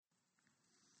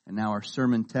And now our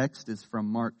sermon text is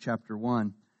from Mark chapter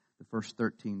 1, the first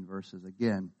 13 verses.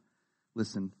 Again,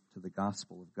 listen to the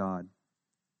gospel of God.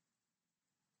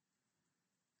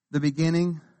 The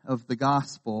beginning of the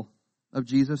gospel of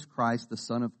Jesus Christ, the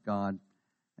Son of God,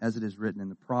 as it is written in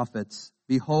the prophets,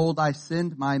 "Behold, I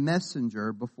send my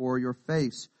messenger before your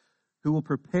face, who will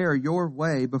prepare your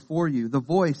way before you. The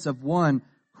voice of one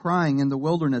crying in the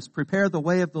wilderness, prepare the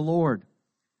way of the Lord,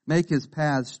 make his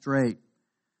paths straight."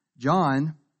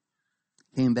 John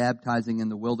came baptizing in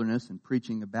the wilderness and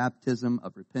preaching a baptism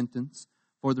of repentance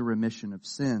for the remission of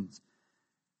sins.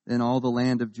 Then all the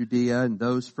land of Judea and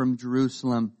those from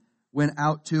Jerusalem went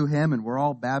out to him and were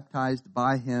all baptized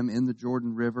by him in the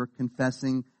Jordan River,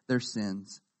 confessing their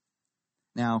sins.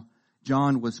 Now,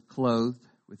 John was clothed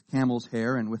with camel's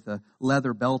hair and with a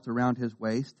leather belt around his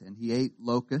waist, and he ate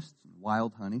locusts and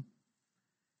wild honey.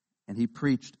 And he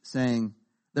preached, saying,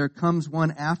 "There comes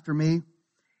one after me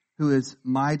who is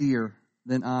mightier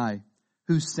than I,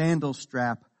 whose sandal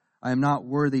strap I am not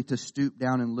worthy to stoop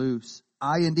down and loose.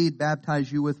 I indeed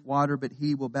baptize you with water, but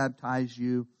he will baptize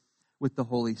you with the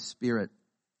Holy Spirit."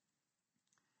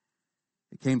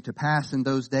 It came to pass in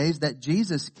those days that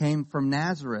Jesus came from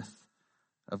Nazareth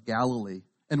of Galilee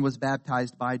and was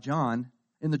baptized by John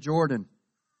in the Jordan.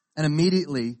 And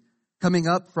immediately, coming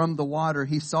up from the water,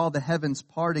 he saw the heavens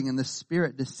parting and the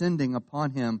Spirit descending upon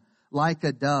him like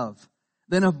a dove.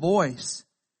 Then a voice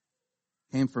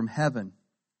came from heaven.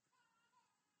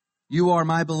 "You are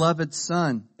my beloved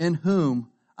Son, in whom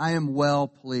I am well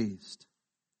pleased."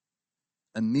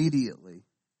 Immediately,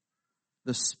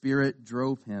 the Spirit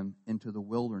drove him into the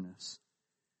wilderness.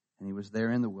 And he was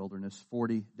there in the wilderness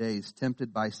 40 days,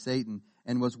 tempted by Satan,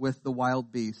 and was with the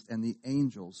wild beasts, and the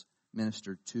angels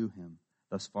ministered to him.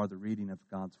 Thus far the reading of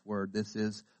God's word. This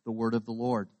is the word of the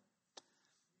Lord.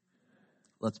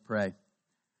 Let's pray.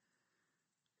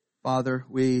 Father,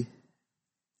 we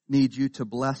need you to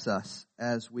bless us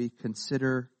as we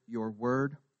consider your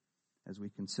word, as we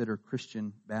consider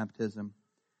Christian baptism.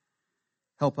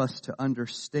 Help us to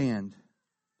understand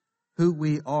who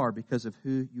we are because of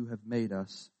who you have made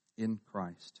us in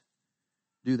Christ.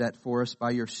 Do that for us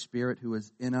by your Spirit who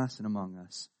is in us and among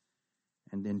us.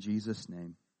 And in Jesus'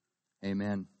 name,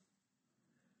 amen.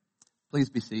 Please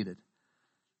be seated.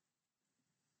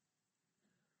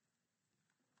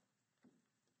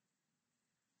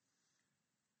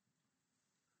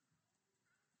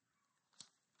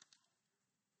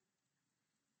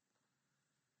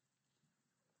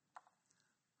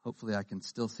 Hopefully I can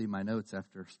still see my notes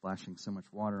after splashing so much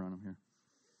water on them here.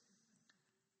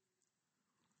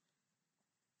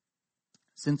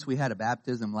 Since we had a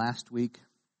baptism last week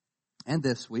and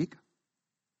this week,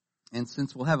 and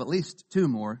since we'll have at least two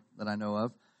more that I know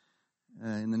of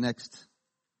in the next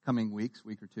coming weeks,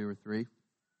 week or two or three,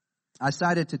 I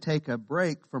decided to take a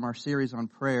break from our series on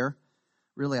prayer.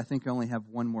 Really, I think I only have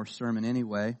one more sermon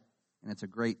anyway, and it's a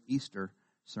great Easter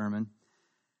sermon.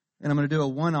 And I'm going to do a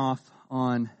one-off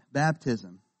on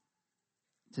baptism.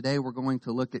 Today we're going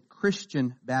to look at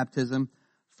Christian baptism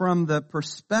from the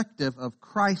perspective of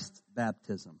Christ's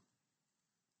baptism.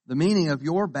 The meaning of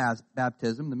your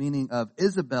baptism, the meaning of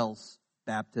Isabel's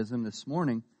baptism this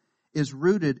morning, is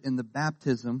rooted in the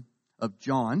baptism of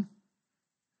John,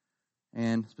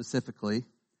 and specifically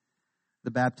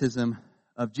the baptism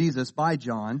of Jesus by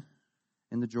John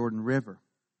in the Jordan River.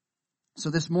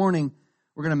 So this morning,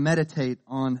 we're going to meditate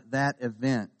on that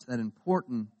event, that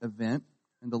important event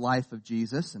in the life of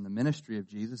Jesus and the ministry of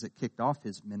Jesus. It kicked off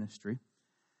his ministry.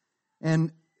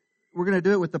 And we're going to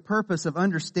do it with the purpose of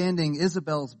understanding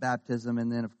Isabel's baptism and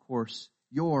then, of course,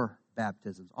 your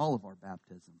baptisms, all of our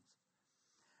baptisms.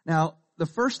 Now, the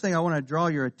first thing I want to draw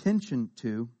your attention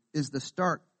to is the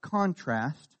stark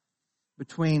contrast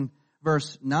between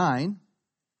verse 9,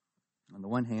 on the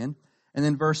one hand, and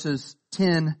then verses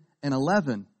 10 and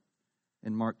 11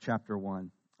 in Mark chapter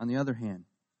 1, on the other hand.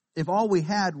 If all we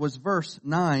had was verse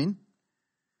 9,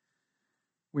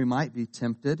 we might be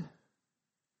tempted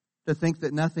to think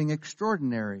that nothing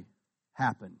extraordinary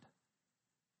happened.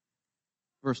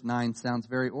 Verse 9 sounds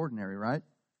very ordinary, right?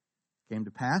 It came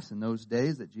to pass in those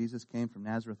days that Jesus came from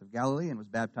Nazareth of Galilee and was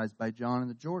baptized by John in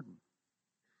the Jordan.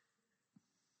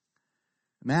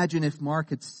 Imagine if Mark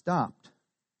had stopped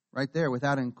right there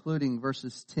without including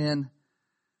verses 10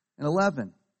 and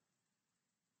 11.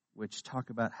 Which talk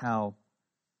about how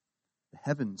the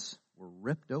heavens were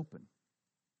ripped open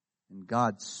and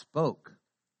God spoke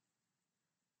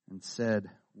and said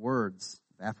words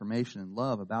of affirmation and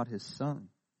love about his Son.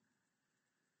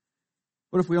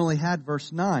 What if we only had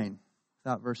verse 9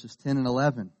 without verses 10 and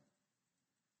 11?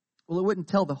 Well, it wouldn't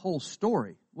tell the whole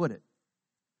story, would it?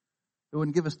 It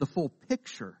wouldn't give us the full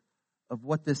picture of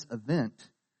what this event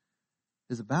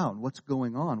is about, what's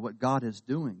going on, what God is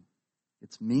doing,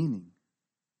 its meaning,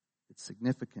 its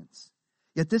significance.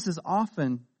 Yet this is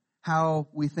often how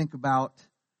we think about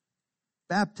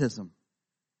baptism,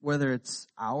 whether it's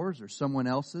ours or someone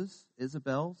else's,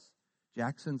 Isabel's,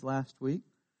 Jackson's last week.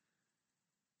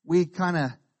 We kind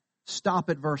of stop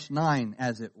at verse 9,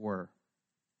 as it were.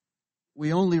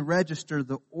 We only register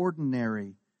the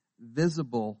ordinary,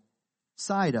 visible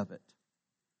side of it.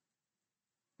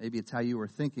 Maybe it's how you were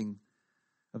thinking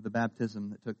of the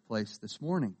baptism that took place this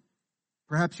morning.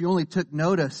 Perhaps you only took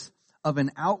notice of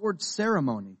an outward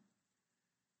ceremony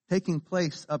taking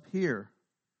place up here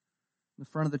in the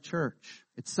front of the church.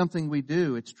 It's something we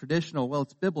do. It's traditional. Well,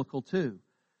 it's biblical too.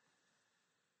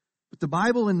 But the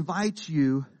Bible invites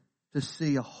you to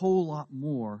see a whole lot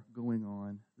more going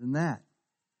on than that.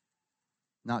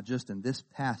 Not just in this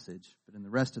passage, but in the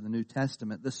rest of the New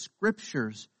Testament. The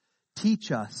Scriptures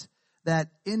teach us that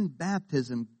in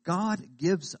baptism, God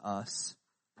gives us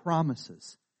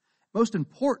promises. Most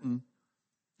important,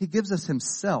 He gives us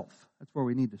Himself. That's where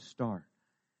we need to start.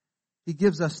 He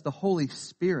gives us the Holy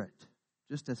Spirit,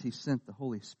 just as He sent the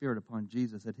Holy Spirit upon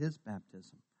Jesus at His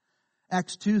baptism.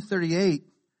 Acts 2:38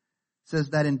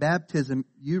 says that in baptism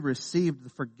you received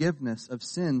the forgiveness of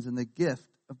sins and the gift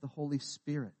of the Holy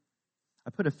Spirit.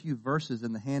 I put a few verses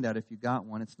in the handout if you got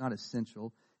one. It's not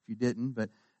essential if you didn't,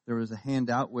 but there was a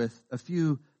handout with a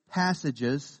few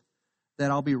passages that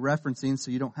I'll be referencing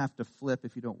so you don't have to flip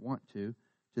if you don't want to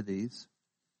these.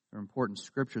 They're important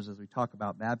scriptures as we talk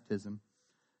about baptism.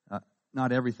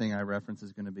 Not everything I reference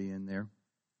is going to be in there.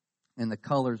 And the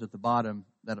colors at the bottom,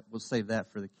 we'll save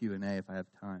that for the Q&A if I have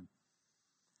time.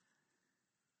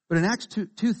 But in Acts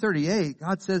 2:38,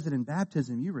 God says that in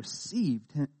baptism you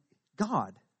received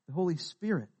God, the Holy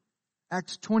Spirit.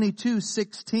 Acts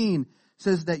 22:16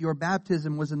 says that your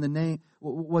baptism was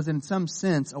in some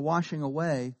sense a washing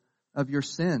away of your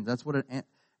sins. That's what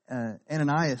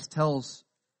Ananias tells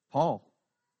Paul.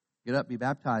 Get up, be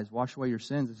baptized, wash away your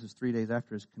sins. This is 3 days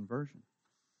after his conversion.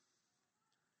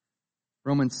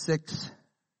 Romans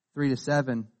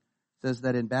 6:3-7 says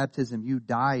that in baptism you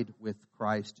died with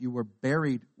Christ. You were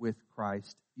buried with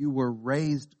Christ. You were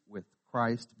raised with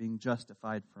Christ, being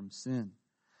justified from sin.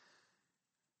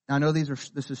 Now I know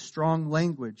this is strong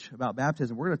language about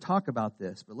baptism. We're going to talk about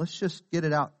this, but let's just get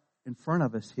it out in front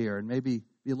of us here and maybe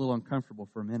be a little uncomfortable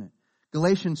for a minute.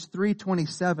 Galatians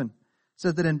 3:27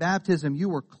 says that in baptism you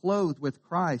were clothed with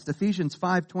Christ. Ephesians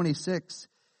 5:26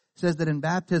 says that in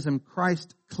baptism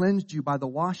Christ cleansed you by the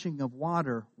washing of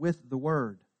water with the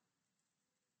Word.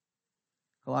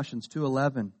 Colossians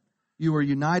 2:11, you were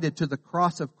united to the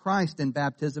cross of Christ in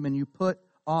baptism and you put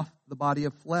off the body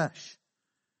of flesh.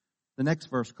 The next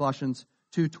verse, Colossians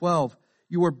 2:12,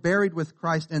 you were buried with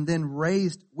Christ and then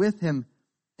raised with Him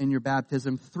in your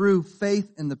baptism through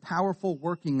faith in the powerful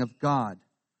working of God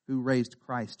who raised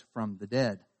Christ from the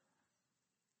dead.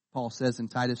 Paul says in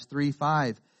Titus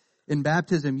 3:5, in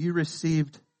baptism you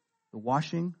received the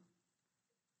washing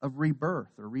of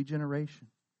rebirth or regeneration.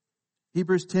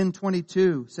 Hebrews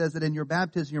 10:22 says that in your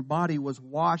baptism your body was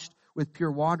washed with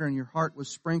pure water and your heart was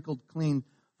sprinkled clean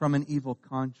from an evil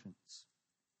conscience.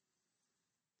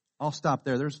 I'll stop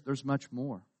there. There's much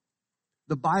more.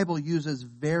 The Bible uses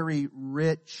very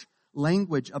rich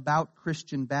language about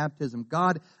Christian baptism.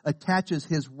 God attaches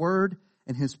His Word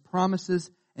and His promises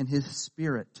and His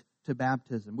Spirit to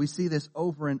baptism. We see this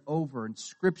over and over in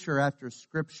Scripture after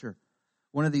Scripture.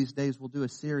 One of these days we'll do a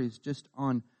series just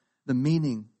on the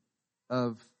meaning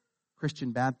of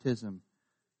Christian baptism.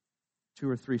 2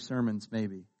 or 3 sermons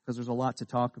maybe, because there's a lot to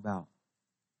talk about.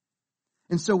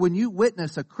 And so when you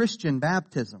witness a Christian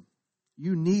baptism,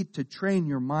 you need to train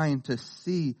your mind to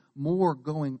see more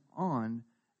going on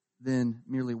than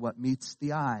merely what meets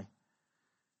the eye.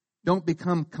 Don't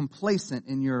become complacent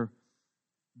in your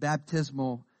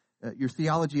baptismal, your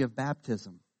theology of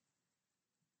baptism.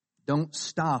 Don't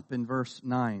stop in verse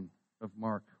 9 of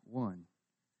Mark 1.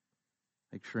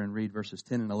 Make sure and read verses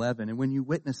 10 and 11. And when you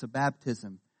witness a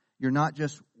baptism, you're not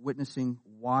just witnessing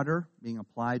water being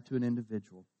applied to an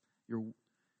individual.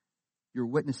 You're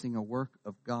witnessing a work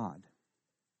of God.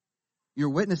 You're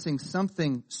witnessing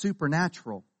something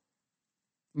supernatural.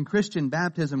 In Christian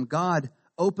baptism, God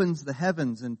opens the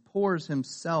heavens and pours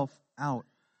Himself out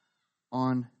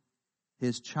on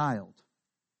His child.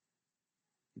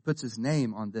 He puts His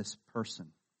name on this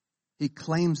person. He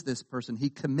claims this person. He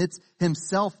commits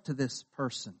Himself to this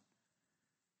person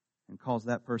and calls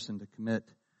that person to commit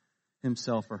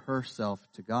himself or herself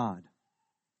to God.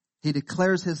 He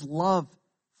declares His love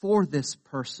for this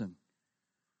person.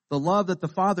 The love that the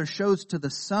Father shows to the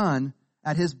Son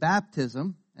at His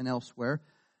baptism and elsewhere,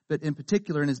 but in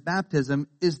particular in his baptism,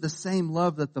 is the same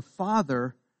love that the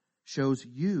Father shows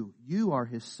you. You are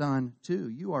his son too.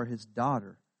 You are his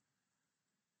daughter.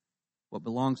 What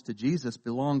belongs to Jesus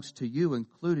belongs to you,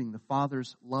 including the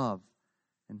Father's love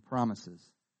and promises.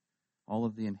 All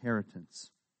of the inheritance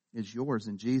is yours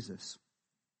in Jesus.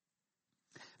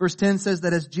 Verse 10 says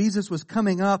that as Jesus was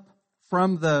coming up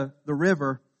from the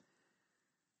river,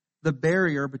 the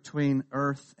barrier between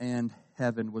earth and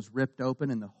heaven was ripped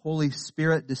open, and the Holy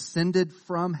Spirit descended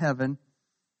from heaven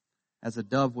as a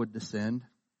dove would descend,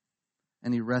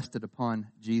 and he rested upon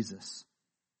Jesus.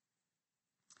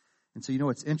 And so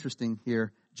what's interesting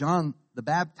here, John the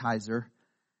Baptizer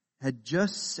had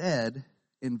just said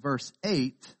in verse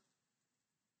 8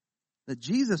 that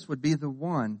Jesus would be the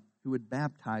one who would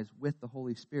baptize with the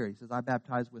Holy Spirit. He says, I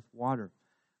baptize with water,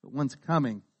 but one's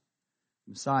coming,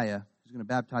 Messiah, who's going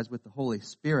to baptize with the Holy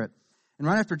Spirit. And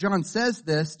right after John says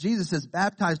this, Jesus is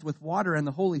baptized with water and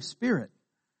the Holy Spirit.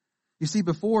 You see,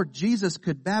 before Jesus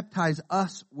could baptize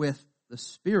us with the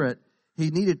Spirit,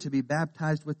 he needed to be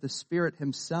baptized with the Spirit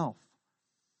himself.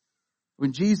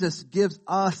 When Jesus gives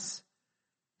us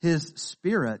his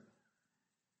Spirit,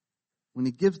 when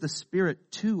he gives the Spirit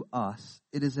to us,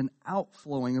 it is an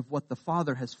outflowing of what the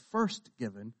Father has first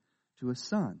given to his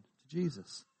Son, to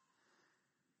Jesus.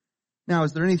 Now,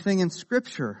 is there anything in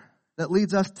Scripture that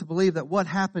leads us to believe that what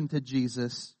happened to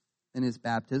Jesus in his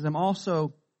baptism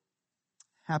also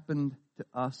happened to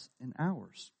us in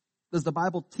ours? Does the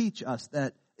Bible teach us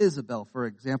that Isabel, for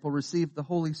example, received the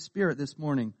Holy Spirit this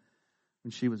morning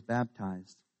when she was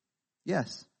baptized?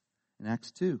 Yes. In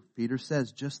Acts 2, Peter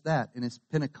says just that in his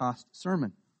Pentecost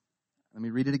sermon. Let me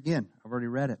read it again. I've already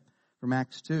read it from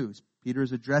Acts 2. Peter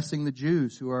is addressing the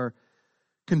Jews who are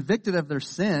convicted of their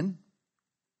sin,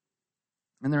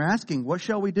 and they're asking, what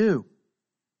shall we do?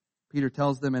 Peter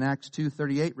tells them in Acts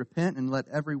 2:38, repent and let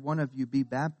every one of you be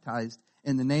baptized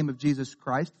in the name of Jesus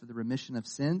Christ for the remission of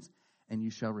sins, and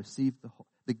you shall receive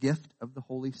the gift of the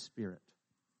Holy Spirit.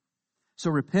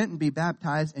 So repent and be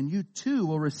baptized, and you too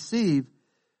will receive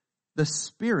the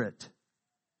Spirit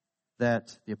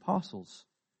that the apostles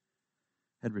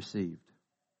had received.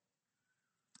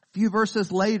 A few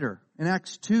verses later, in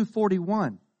Acts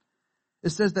 2:41,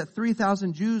 it says that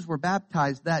 3,000 Jews were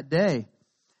baptized that day.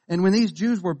 And when these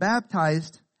Jews were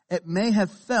baptized, it may have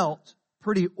felt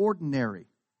pretty ordinary.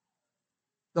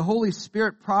 The Holy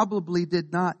Spirit probably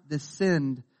did not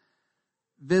descend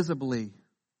visibly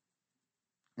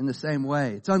in the same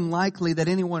way. It's unlikely that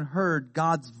anyone heard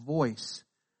God's voice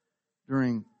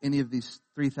during any of these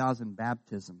 3,000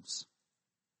 baptisms.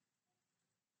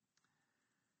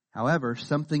 However,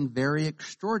 something very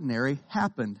extraordinary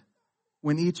happened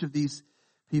when each of these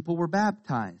people were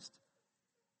baptized.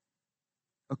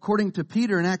 According to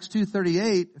Peter in Acts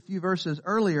 2:38, a few verses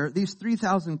earlier, these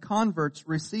 3,000 converts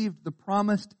received the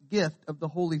promised gift of the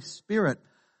Holy Spirit.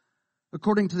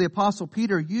 According to the Apostle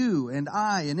Peter, you and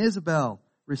I and Isabel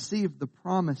received the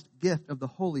promised gift of the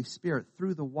Holy Spirit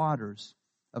through the waters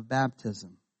of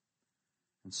baptism.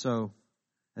 And so,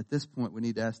 at this point, we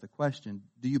need to ask the question,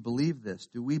 do you believe this?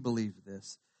 Do we believe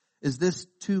this? Is this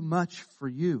too much for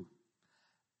you?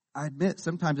 I admit,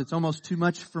 sometimes it's almost too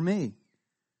much for me.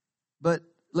 But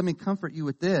let me comfort you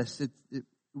with this. It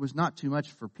was not too much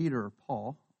for Peter or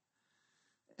Paul.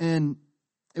 And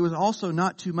it was also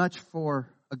not too much for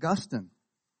Augustine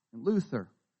and Luther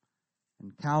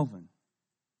and Calvin.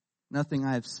 Nothing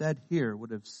I have said here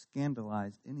would have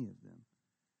scandalized any of them.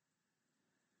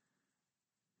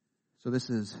 So this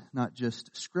is not just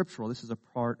scriptural. This is a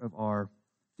part of our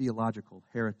theological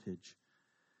heritage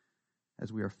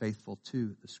as we are faithful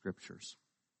to the Scriptures.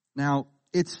 Now,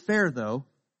 it's fair, though,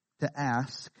 to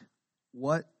ask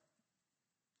what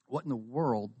in the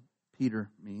world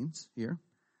Peter means here.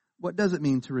 What does it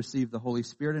mean to receive the Holy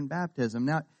Spirit in baptism?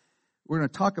 Now, we're going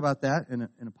to talk about that in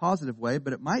a positive way,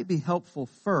 but it might be helpful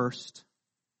first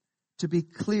to be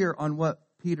clear on what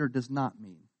Peter does not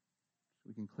mean.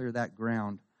 We can clear that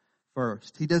ground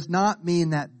first. He does not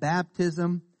mean that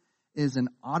baptism is an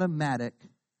automatic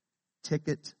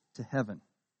ticket to heaven.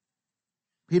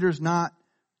 Peter's not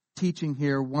teaching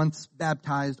here, once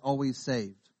baptized, always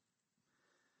saved.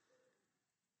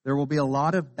 There will be a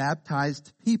lot of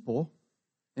baptized people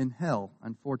in hell,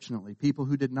 unfortunately. People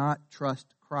who did not trust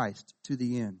Christ to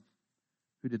the end,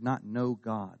 who did not know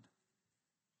God.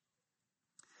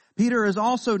 Peter is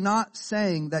also not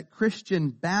saying that Christian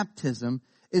baptism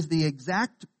is the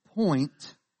exact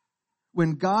point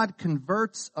when God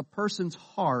converts a person's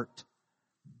heart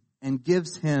and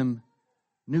gives him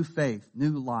new faith,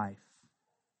 new life,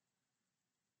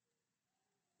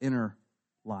 inner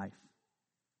life.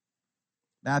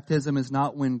 Baptism is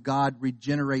not when God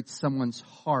regenerates someone's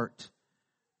heart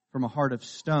from a heart of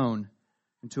stone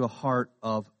into a heart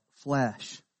of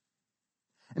flesh.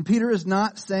 And Peter is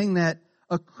not saying that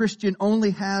a Christian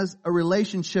only has a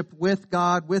relationship with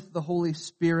God, with the Holy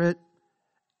Spirit,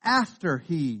 after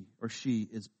he or she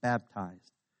is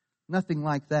baptized. Nothing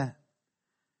like that.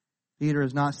 Peter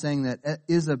is not saying that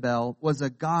Isabel was a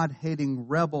God-hating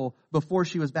rebel before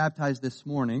she was baptized this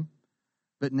morning,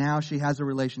 but now she has a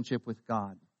relationship with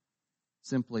God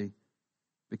simply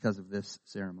because of this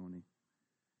ceremony,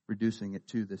 reducing it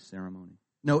to this ceremony.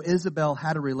 No, Isabel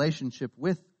had a relationship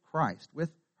with Christ, with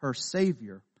her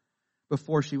Savior,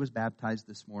 before she was baptized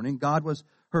this morning. God was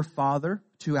her father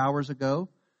 2 hours ago,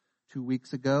 2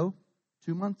 weeks ago,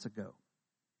 2 months ago.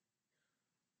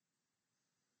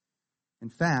 In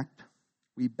fact,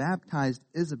 we baptized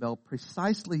Isabel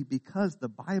precisely because the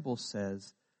Bible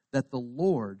says that the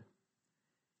Lord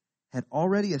had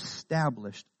already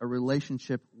established a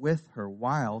relationship with her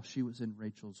while she was in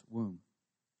Rachel's womb.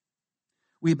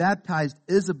 We baptized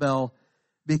Isabel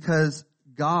because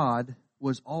God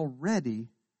was already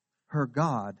her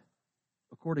God,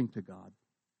 according to God.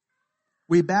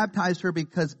 We baptized her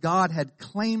because God had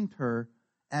claimed her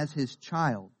as His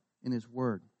child in His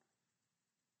Word.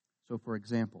 So, for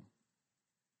example,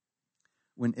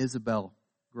 when Isabel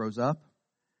grows up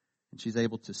and she's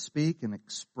able to speak and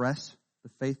express the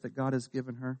faith that God has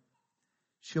given her,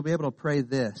 she'll be able to pray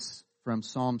this from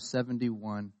Psalm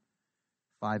 71,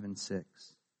 5 and 6.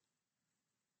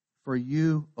 For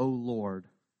you, O Lord,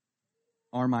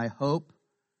 are my hope,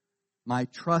 my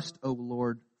trust, O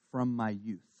Lord, from my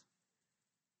youth.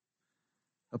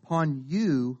 Upon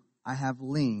you I have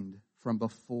leaned from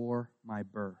before my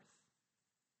birth.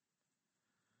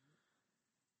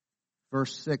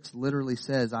 Verse 6 literally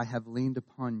says, I have leaned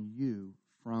upon you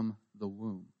from the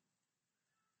womb.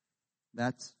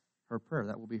 That's her prayer.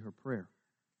 That will be her prayer.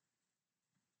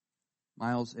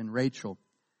 Miles and Rachel,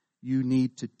 you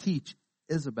need to teach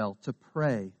Isabel to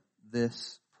pray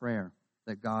this prayer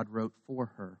that God wrote for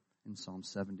her in Psalm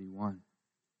 71.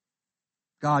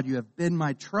 God, you have been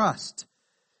my trust,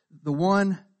 the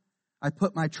one I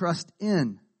put my trust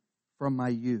in from my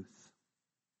youth.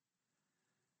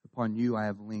 Upon you I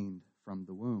have leaned from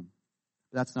the womb.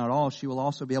 But that's not all. She will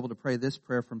also be able to pray this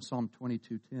prayer from Psalm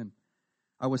 22:10.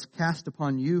 I was cast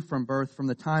upon you from birth. From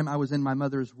the time I was in my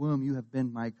mother's womb, you have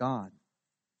been my God.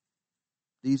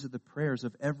 These are the prayers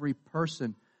of every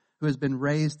person who has been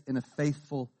raised in a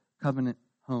faithful covenant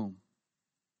home.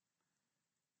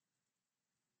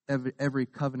 Every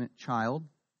covenant child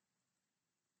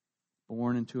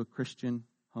born into a Christian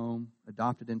home,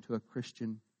 adopted into a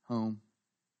Christian home,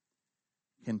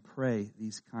 can pray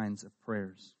these kinds of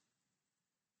prayers.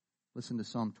 Listen to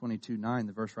Psalm 22:9,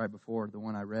 the verse right before the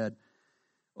one I read.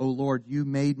 O Lord, you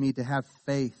made me to have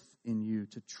faith in you,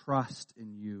 to trust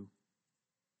in you,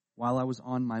 while I was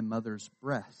on my mother's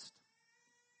breast.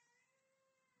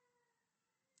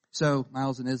 So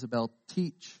Miles and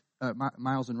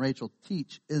Rachel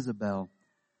teach Isabel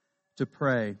to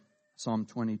pray Psalm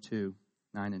 22,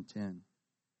 9 and 10.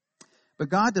 But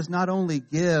God does not only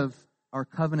give our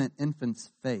covenant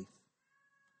infants faith.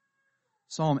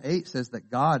 Psalm 8 says that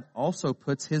God also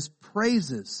puts His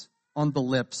praises on the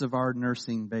lips of our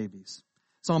nursing babies.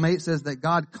 Psalm 8 says that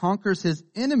God conquers His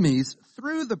enemies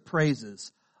through the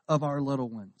praises of our little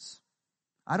ones.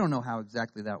 I don't know how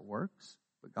exactly that works,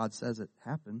 but God says it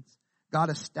happens. God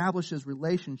establishes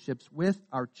relationships with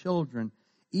our children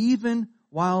even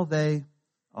while they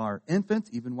are infants,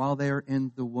 even while they are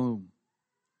in the womb.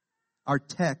 Our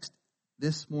text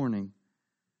this morning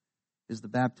is the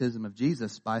baptism of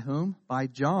Jesus. By whom? By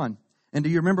John. And do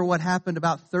you remember what happened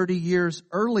about 30 years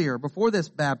earlier, before this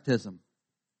baptism?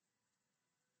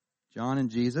 John and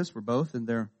Jesus were both in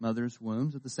their mother's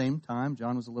wombs at the same time.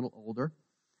 John was a little older.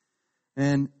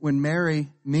 And when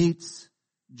Mary meets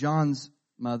John's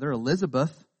mother,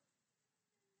 Elizabeth,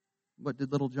 what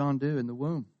did little John do in the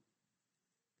womb?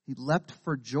 He leapt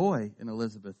for joy in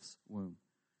Elizabeth's womb.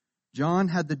 John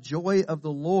had the joy of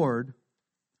the Lord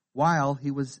while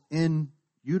he was in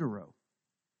utero.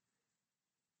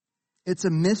 It's a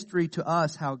mystery to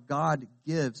us how God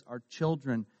gives our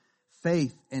children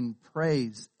faith and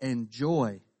praise and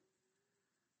joy.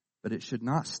 But it should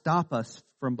not stop us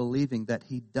from believing that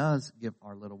He does give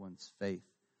our little ones faith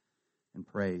and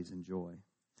praise and joy.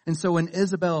 And so when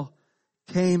Isabel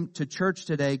came to church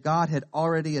today, God had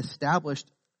already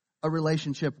established a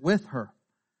relationship with her.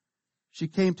 She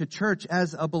came to church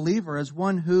as a believer, as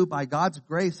one who, by God's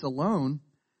grace alone,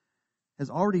 has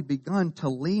already begun to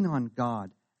lean on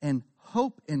God and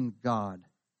hope in God,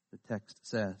 the text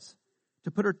says.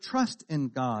 To put her trust in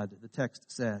God, the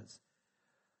text says.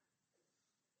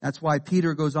 That's why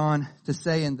Peter goes on to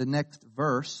say in the next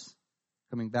verse,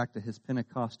 coming back to his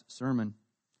Pentecost sermon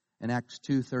in Acts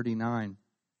 2:39,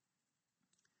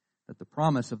 that the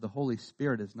promise of the Holy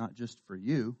Spirit is not just for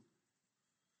you,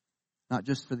 not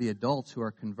just for the adults who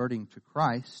are converting to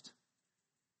Christ.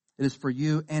 It is for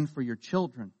you and for your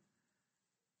children.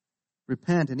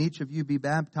 Repent, and each of you be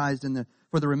baptized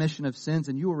for the remission of sins,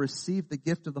 and you will receive the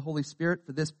gift of the Holy Spirit,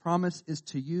 for this promise is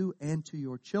to you and to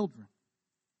your children.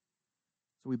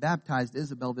 So we baptized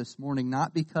Isabel this morning,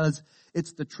 not because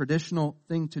it's the traditional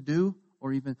thing to do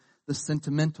or even the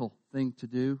sentimental thing to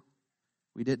do.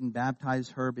 We didn't baptize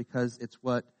her because it's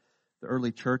what the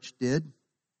early church did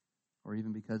or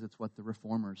even because it's what the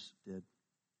reformers did.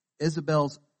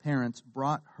 Isabel's parents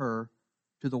brought her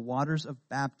to the waters of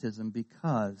baptism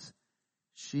because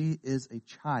she is a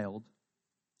child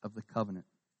of the covenant,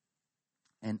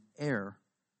 an heir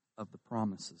of the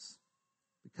promises,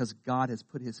 because God has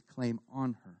put his claim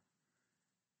on her.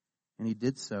 And he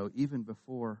did so even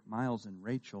before Miles and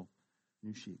Rachel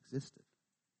knew she existed.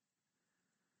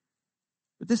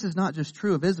 But this is not just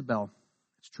true of Isabel.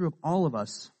 It's true of all of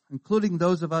us, including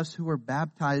those of us who were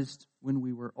baptized when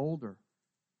we were older.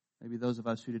 Maybe those of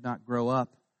us who did not grow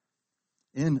up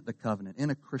in the covenant, in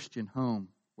a Christian home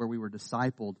where we were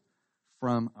discipled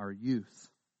from our youth.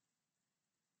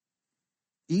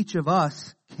 Each of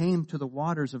us came to the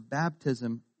waters of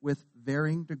baptism with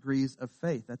varying degrees of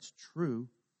faith. That's true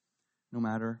no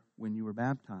matter when you were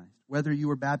baptized. Whether you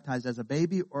were baptized as a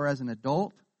baby or as an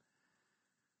adult,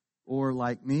 or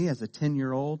like me as a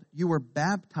 10-year-old, you were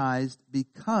baptized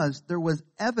because there was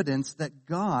evidence that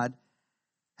God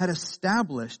had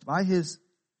established by his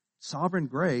sovereign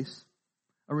grace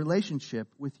a relationship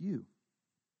with you.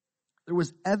 There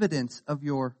was evidence of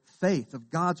your faith, of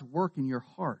God's work in your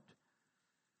heart.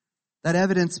 That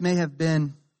evidence may have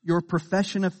been your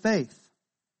profession of faith.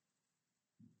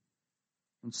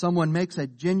 When someone makes a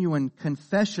genuine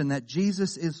confession that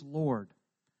Jesus is Lord,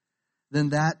 then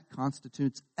that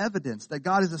constitutes evidence that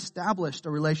God has established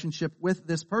a relationship with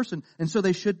this person, and so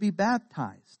they should be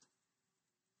baptized.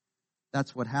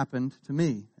 That's what happened to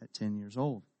me at 10 years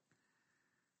old.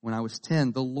 When I was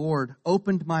 10, the Lord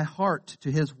opened my heart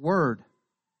to his word,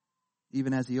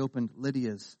 even as he opened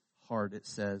Lydia's heart, it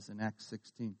says in Acts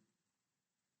 16.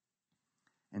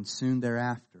 And soon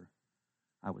thereafter,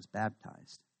 I was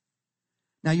baptized.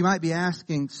 Now you might be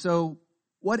asking, so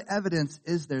what evidence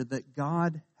is there that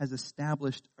God has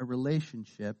established a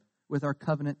relationship with our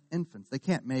covenant infants? They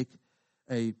can't make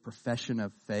a profession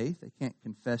of faith. They can't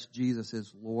confess Jesus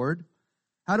is Lord.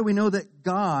 How do we know that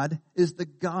God is the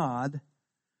God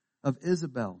of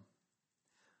Isabel?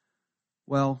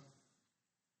 Well,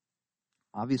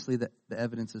 obviously the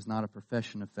evidence is not a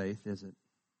profession of faith, is it?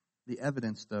 The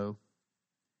evidence, though,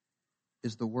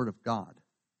 is the Word of God.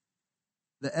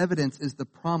 The evidence is the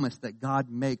promise that God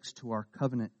makes to our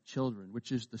covenant children,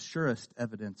 which is the surest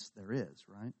evidence there is,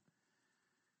 right?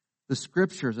 The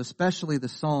Scriptures, especially the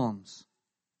Psalms,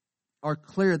 are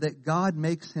clear that God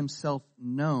makes himself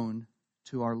known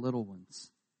to our little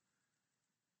ones.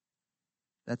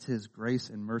 That's his grace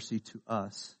and mercy to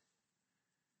us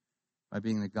by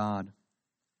being the God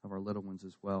of our little ones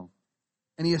as well.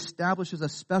 And he establishes a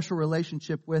special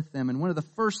relationship with them. And one of the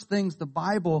first things the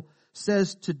Bible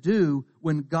says to do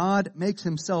when God makes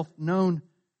himself known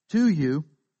to you,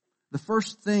 the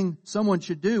first thing someone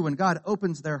should do when God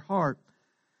opens their heart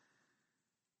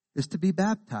is to be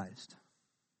baptized.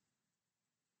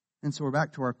 And so we're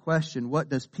back to our question, what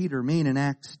does Peter mean in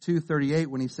Acts 2:38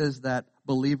 when he says that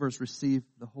believers receive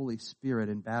the Holy Spirit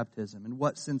in baptism? In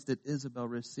what sense did Isabel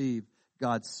receive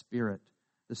God's Spirit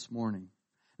this morning?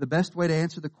 The best way to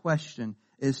answer the question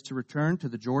is to return to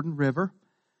the Jordan River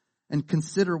and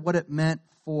consider what it meant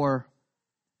for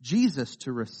Jesus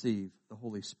to receive the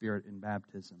Holy Spirit in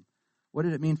baptism. What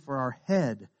did it mean for our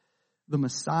head, the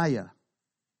Messiah,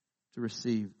 to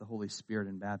receive the Holy Spirit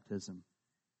in baptism?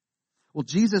 Well,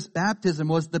 Jesus' baptism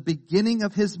was the beginning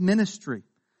of his ministry.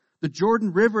 The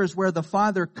Jordan River is where the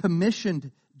Father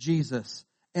commissioned Jesus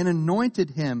and anointed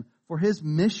him for his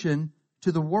mission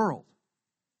to the world.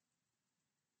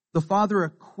 The Father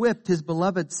equipped his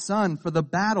beloved Son for the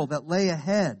battle that lay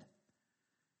ahead.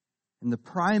 And the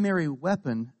primary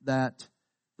weapon that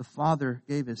the Father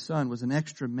gave his Son was an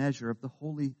extra measure of the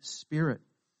Holy Spirit.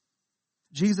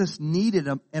 Jesus needed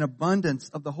an abundance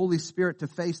of the Holy Spirit to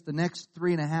face the next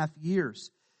 3.5 years.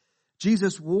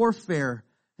 Jesus' warfare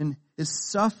and his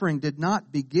suffering did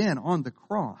not begin on the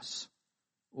cross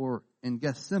or in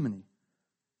Gethsemane.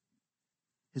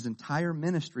 His entire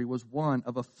ministry was one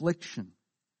of affliction.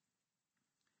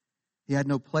 He had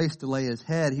no place to lay his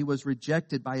head. He was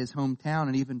rejected by his hometown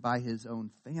and even by his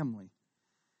own family.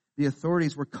 The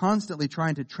authorities were constantly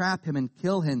trying to trap him and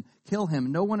kill him.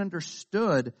 No one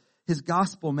understood his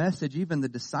gospel message. Even the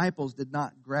disciples did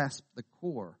not grasp the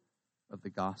core of the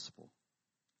gospel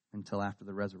until after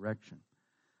the resurrection.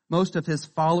 Most of his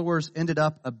followers ended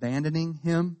up abandoning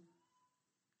him.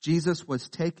 Jesus was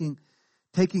taking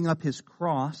up his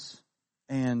cross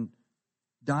and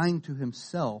dying to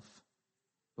himself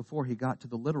before he got to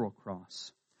the literal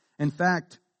cross. In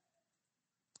fact,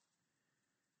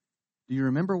 do you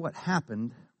remember what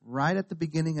happened right at the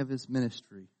beginning of his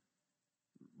ministry,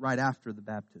 right after the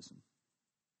baptism?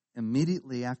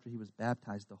 Immediately after he was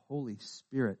baptized, the Holy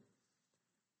Spirit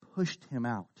pushed him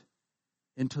out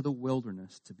into the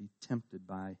wilderness to be tempted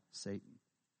by Satan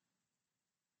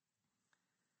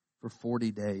for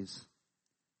 40 days.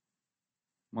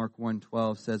 Mark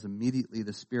 1:12 says, immediately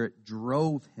the Spirit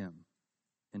drove him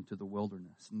into the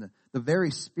wilderness. And the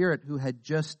very Spirit who had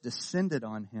just descended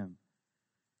on him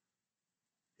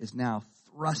is now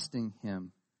thrusting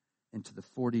him into the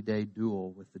 40-day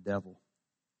duel with the devil.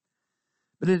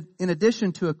 But in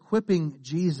addition to equipping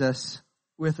Jesus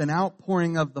with an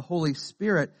outpouring of the Holy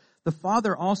Spirit, the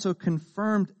Father also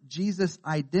confirmed Jesus'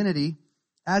 identity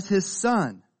as his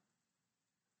Son.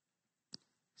 He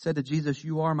said to Jesus,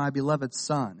 "You are my beloved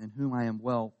Son, in whom I am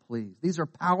well pleased." These are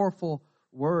powerful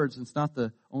words, and it's not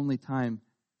the only time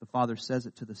the Father says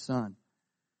it to the Son.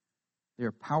 They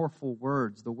are powerful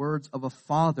words, the words of a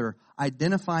father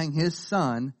identifying his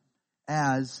son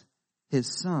as his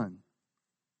son.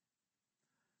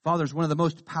 Fathers, one of the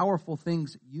most powerful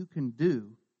things you can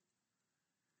do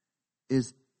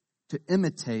is to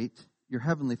imitate your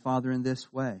Heavenly Father in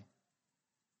this way.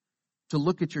 To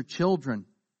look at your children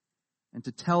and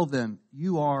to tell them,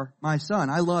 "You are my son.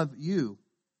 I love you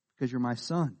because you're my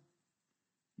son.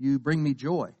 You bring me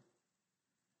joy.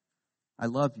 I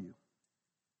love you."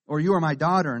 Or, "You are my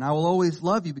daughter, and I will always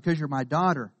love you because you're my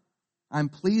daughter. I'm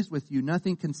pleased with you.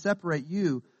 Nothing can separate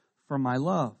you from my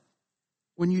love."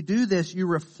 When you do this, you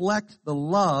reflect the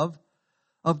love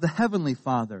of the Heavenly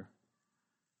Father.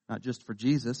 Not just for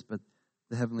Jesus, but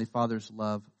the Heavenly Father's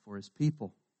love for His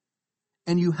people.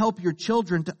 And you help your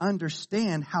children to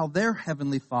understand how their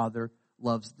Heavenly Father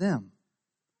loves them.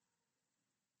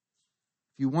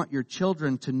 If you want your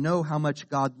children to know how much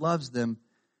God loves them,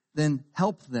 then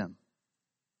help them.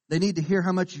 They need to hear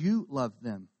how much you love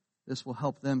them. This will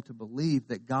help them to believe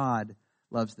that God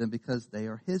loves them because they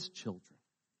are His children.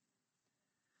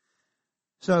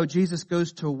 So Jesus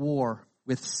goes to war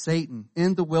with Satan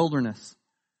in the wilderness.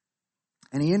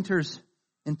 And He enters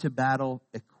into battle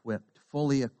equipped,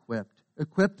 fully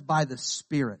equipped by the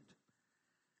Spirit.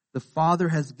 The Father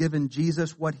has given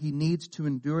Jesus what He needs to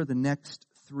endure the next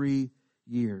 3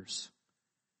 years.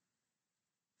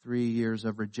 3 years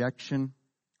of rejection,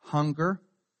 hunger,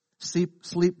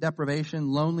 sleep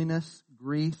deprivation, loneliness,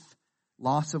 grief,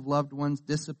 loss of loved ones,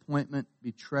 disappointment,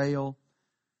 betrayal,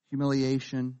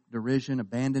 humiliation, derision,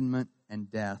 abandonment,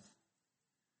 and death.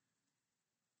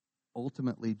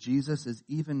 Ultimately, Jesus is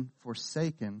even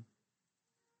forsaken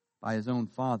by His own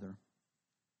Father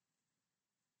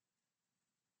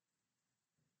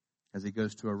as He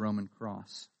goes to a Roman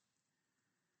cross.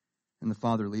 And the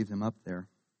Father leaves Him up there.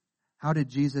 How did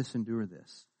Jesus endure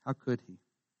this? How could He?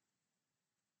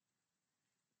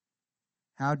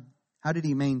 How did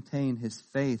He maintain His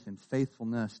faith and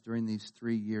faithfulness during these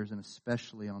 3 years, and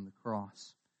especially on the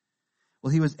cross?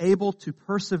 Well, He was able to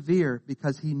persevere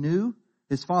because He knew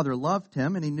His Father loved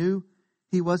Him, and He knew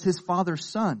He was His Father's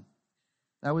Son.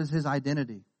 That was His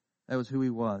identity. That was who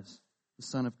He was, the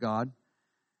Son of God.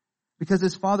 Because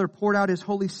His Father poured out His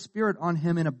Holy Spirit on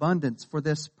Him in abundance for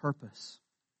this purpose.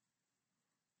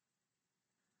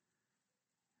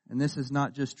 And this is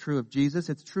not just true of Jesus.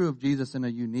 It's true of Jesus in a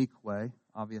unique way,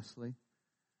 obviously.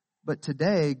 But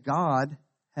today, God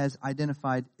has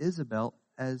identified Isabel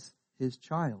as His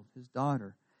child, His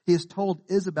daughter. He has told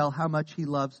Isabel how much He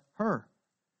loves her.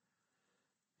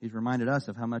 He's reminded us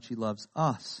of how much He loves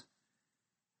us.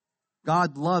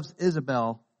 God loves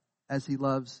Isabel as He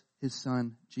loves His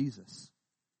Son, Jesus.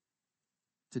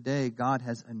 Today, God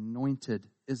has anointed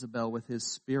Isabel with His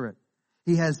Spirit.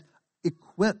 He has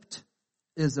equipped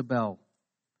Isabel.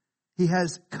 He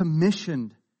has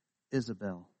commissioned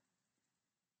Isabel.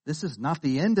 This is not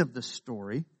the end of the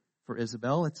story for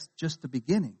Isabel. It's just the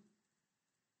beginning.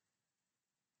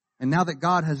 And now that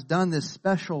God has done this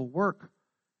special work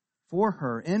for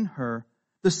her, in her,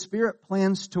 the Spirit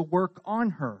plans to work on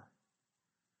her.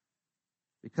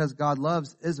 Because God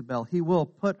loves Isabel, He will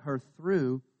put her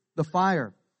through the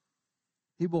fire.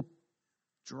 He will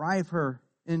drive her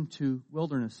into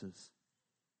wildernesses.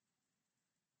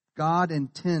 God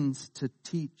intends to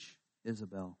teach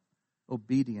Isabel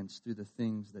obedience through the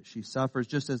things that she suffers,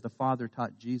 just as the Father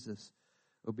taught Jesus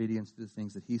obedience through the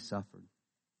things that he suffered.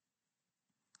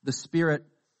 The Spirit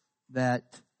that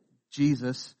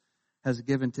Jesus has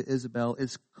given to Isabel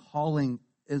is calling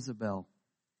Isabel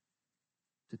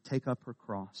to take up her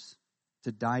cross,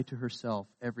 to die to herself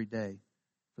every day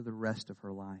for the rest of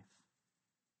her life.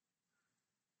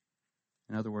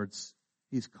 In other words,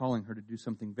 he's calling her to do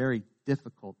something very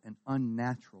difficult and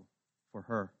unnatural for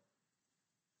her.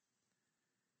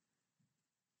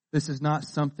 This is not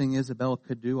something Isabel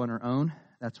could do on her own.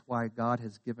 That's why God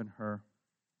has given her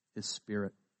His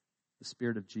Spirit, the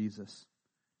Spirit of Jesus.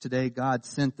 Today, God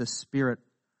sent the Spirit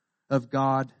of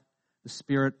God, the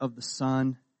Spirit of the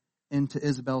Son, into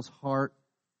Isabel's heart,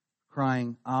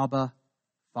 crying, Abba,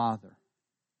 Father.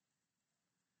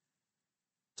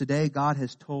 Today, God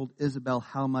has told Isabel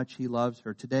how much He loves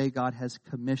her. Today, God has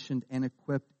commissioned and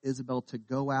equipped Isabel to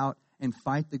go out and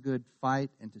fight the good fight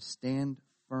and to stand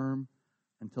firm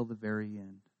until the very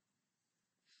end.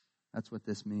 That's what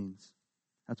this means.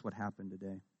 That's what happened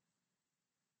today.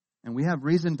 And we have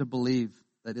reason to believe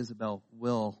that Isabel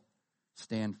will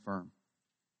stand firm.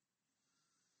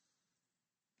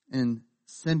 In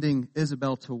sending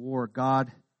Isabel to war,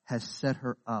 God has set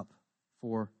her up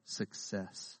for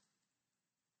success.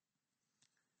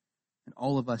 And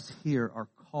all of us here are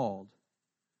called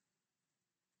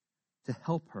to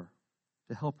help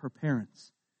her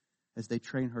parents as they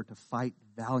train her to fight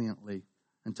valiantly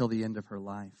until the end of her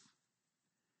life.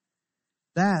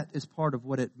 That is part of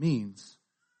what it means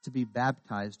to be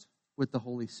baptized with the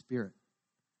Holy Spirit.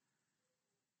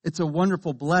 It's a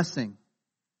wonderful blessing,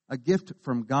 a gift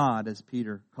from God, as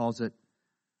Peter calls it,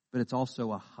 but it's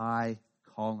also a high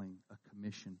calling, a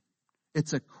commission.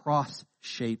 It's a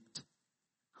cross-shaped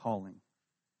calling.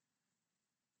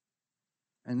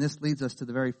 And this leads us to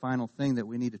the very final thing that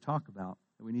we need to talk about,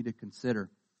 that we need to consider.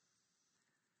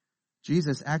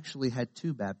 Jesus actually had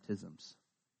 2 baptisms.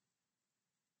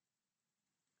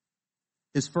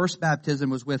 His first baptism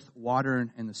was with water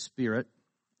and the Spirit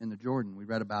in the Jordan. We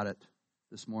read about it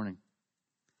this morning.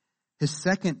 His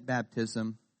second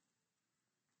baptism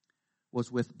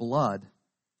was with blood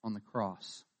on the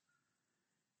cross.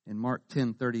 In Mark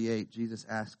 10:38, Jesus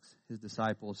asks his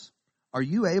disciples, "Are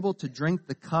you able to drink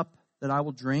the cup that I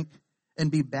will drink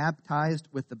and be baptized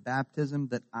with the baptism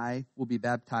that I will be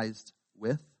baptized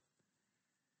with?"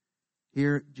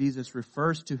 Here, Jesus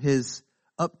refers to his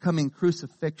upcoming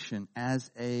crucifixion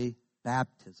as a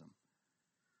baptism.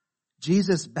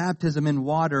 Jesus' baptism in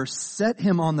water set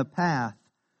him on the path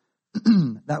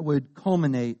that would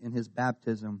culminate in his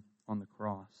baptism on the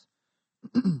cross.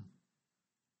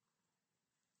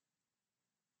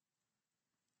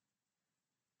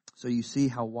 So you see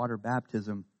how water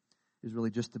baptism is really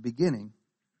just the beginning.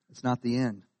 It's not the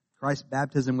end. Christ's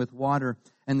baptism with water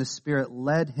and the Spirit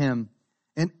led him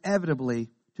inevitably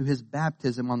to his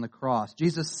baptism on the cross.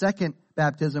 Jesus' second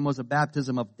baptism was a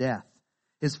baptism of death.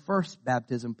 His first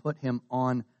baptism put him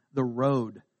on the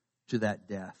road to that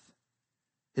death.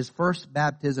 His first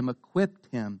baptism equipped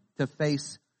him to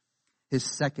face his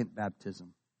second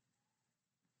baptism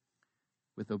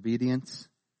with obedience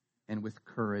and with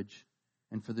courage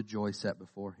and for the joy set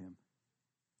before him.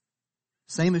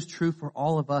 Same is true for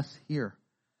all of us here,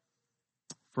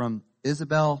 from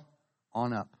Isabel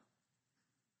on up.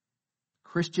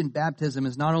 Christian baptism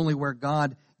is not only where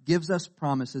God gives us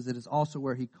promises, it is also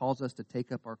where He calls us to take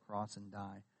up our cross and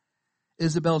die.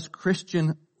 Isabel's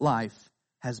Christian life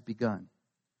has begun.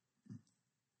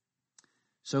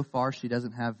 So far, she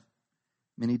doesn't have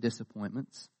many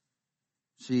disappointments.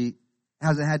 She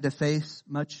hasn't had to face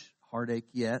much heartache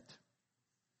yet.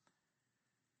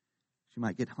 She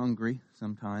might get hungry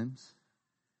sometimes.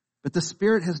 But the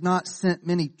Spirit has not sent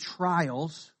many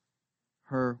trials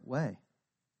her way.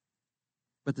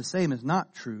 But the same is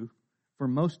not true for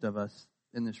most of us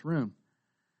in this room.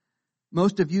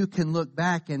 Most of you can look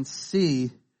back and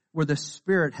see where the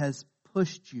Spirit has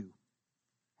pushed you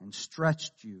and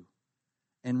stretched you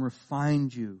and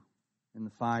refined you in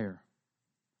the fire,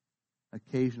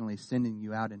 occasionally sending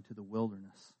you out into the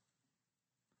wilderness.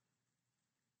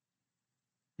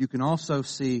 You can also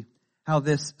see how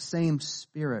this same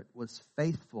Spirit was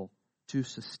faithful to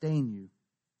sustain you,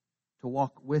 to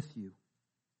walk with you,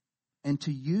 and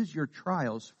to use your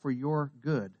trials for your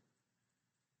good,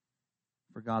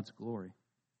 for God's glory.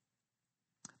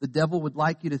 The devil would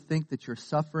like you to think that your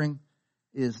suffering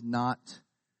is not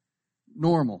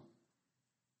normal,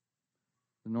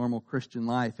 the normal Christian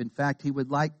life. In fact, he would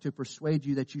like to persuade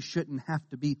you that you shouldn't have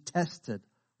to be tested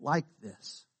like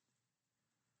this.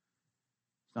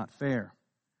 It's not fair.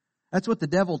 That's what the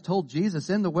devil told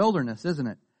Jesus in the wilderness, isn't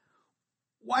it?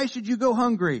 Why should you go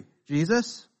hungry?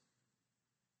 Jesus,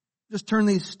 just turn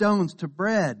these stones to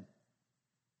bread.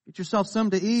 Get yourself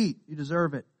some to eat. You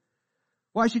deserve it.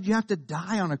 Why should you have to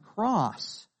die on a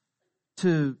cross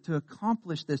to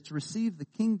accomplish this, to receive the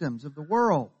kingdoms of the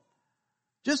world?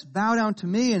 Just bow down to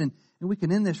me and we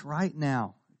can end this right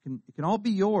now. It can all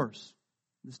be yours.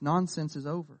 This nonsense is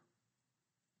over.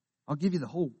 I'll give you the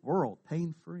whole world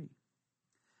pain-free.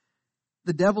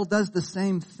 The devil does the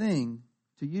same thing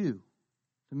to you,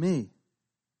 to me.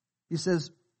 He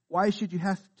says, why should you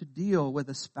have to deal with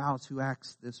a spouse who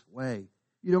acts this way?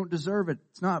 You don't deserve it.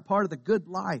 It's not part of the good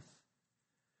life.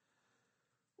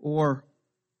 Or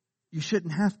you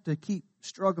shouldn't have to keep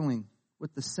struggling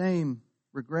with the same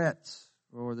regrets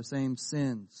or the same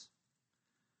sins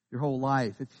your whole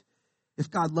life.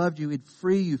 If God loved you, He'd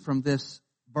free you from this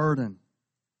burden.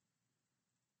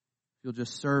 You'll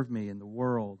just serve me in the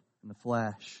world, in the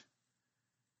flesh.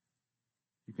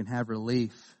 You can have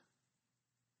relief.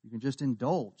 You can just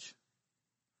indulge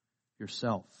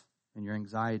yourself and your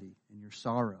anxiety and your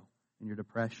sorrow and your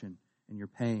depression and your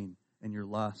pain and your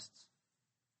lusts.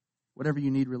 Whatever you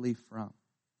need relief from.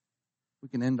 We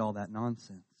can end all that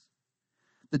nonsense.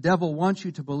 The devil wants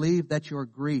you to believe that your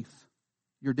grief,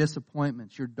 your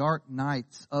disappointments, your dark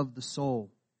nights of the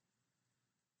soul,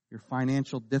 your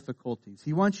financial difficulties.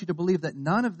 He wants you to believe that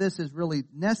none of this is really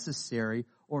necessary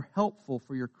or helpful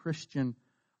for your Christian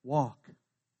walk.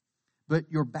 But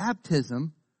your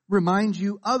baptism reminds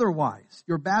you otherwise.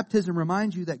 Your baptism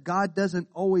reminds you that God doesn't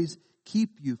always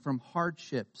keep you from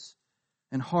hardships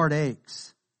and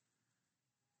heartaches.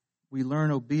 We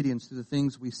learn obedience through the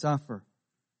things we suffer.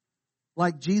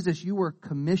 Like Jesus, you were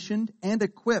commissioned and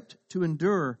equipped to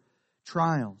endure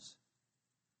trials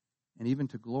and even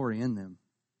to glory in them.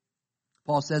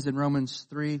 Paul says in Romans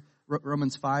 5,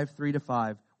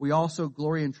 3-5, we also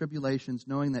glory in tribulations,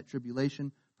 knowing that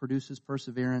tribulation produces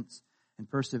perseverance, and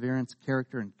perseverance,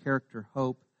 character, and character,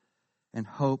 hope, and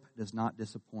hope does not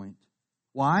disappoint.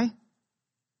 Why?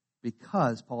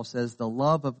 Because, Paul says, the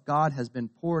love of God has been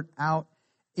poured out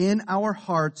in our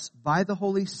hearts by the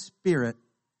Holy Spirit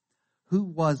who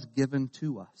was given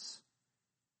to us.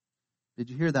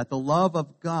 Did you hear that? The love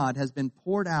of God has been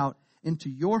poured out into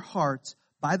your hearts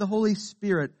by the Holy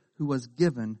Spirit who was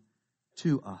given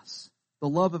to us. The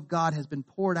love of God has been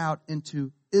poured out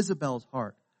into Isabel's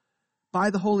heart by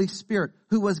the Holy Spirit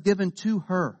who was given to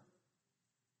her.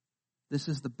 This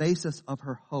is the basis of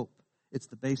her hope. It's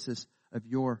the basis of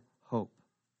your hope.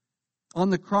 On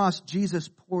the cross, Jesus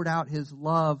poured out His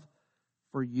love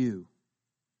for you.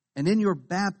 And in your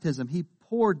baptism, He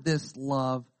poured this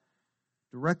love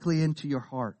directly into your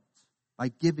heart by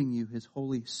giving you His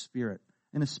Holy Spirit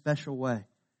in a special way.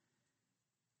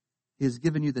 He has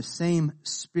given you the same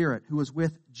Spirit who was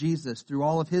with Jesus through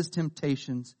all of His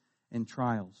temptations and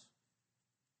trials.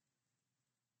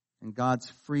 And God's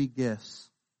free gifts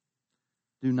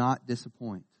do not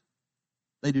disappoint.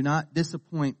 They do not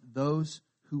disappoint those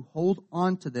who hold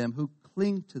on to them, who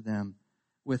cling to them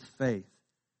with faith.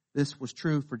 This was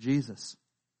true for Jesus.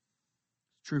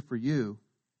 It's true for you.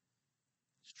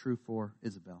 It's true for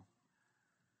Isabel.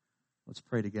 Let's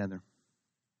pray together.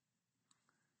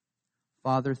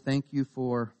 Father, thank you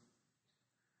for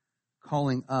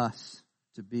calling us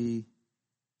to be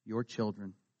your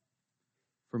children,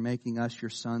 for making us your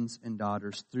sons and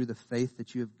daughters through the faith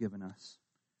that you have given us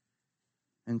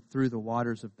and through the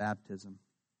waters of baptism.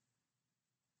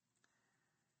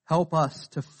 Help us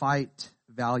to fight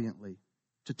valiantly,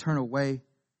 to turn away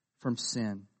from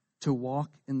sin, to walk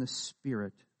in the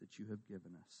Spirit that you have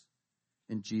given us.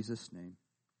 In Jesus' name,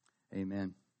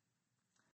 amen.